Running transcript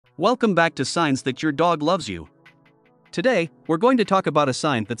Welcome back to Signs That Your Dog Loves You. Today, we're going to talk about a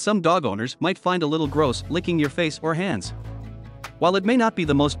sign that some dog owners might find a little gross: licking your face or hands. While it may not be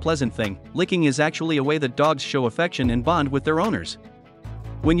the most pleasant thing, licking is actually a way that dogs show affection and bond with their owners.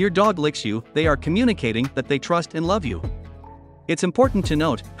 When your dog licks you, they are communicating that they trust and love you. It's important to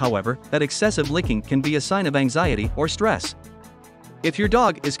note, however, that excessive licking can be a sign of anxiety or stress. If your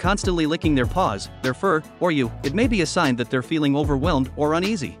dog is constantly licking their paws, their fur, or you, it may be a sign that they're feeling overwhelmed or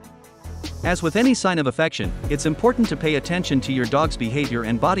uneasy. As with any sign of affection, it's important to pay attention to your dog's behavior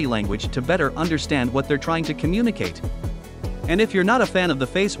and body language to better understand what they're trying to communicate. And if you're not a fan of the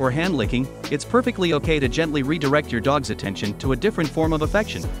face or hand licking, it's perfectly okay to gently redirect your dog's attention to a different form of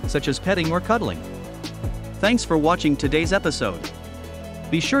affection, such as petting or cuddling. Thanks for watching today's episode.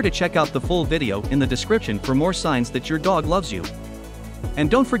 Be sure to check out the full video in the description for more signs that your dog loves you. And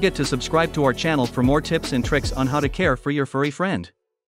don't forget to subscribe to our channel for more tips and tricks on how to care for your furry friend.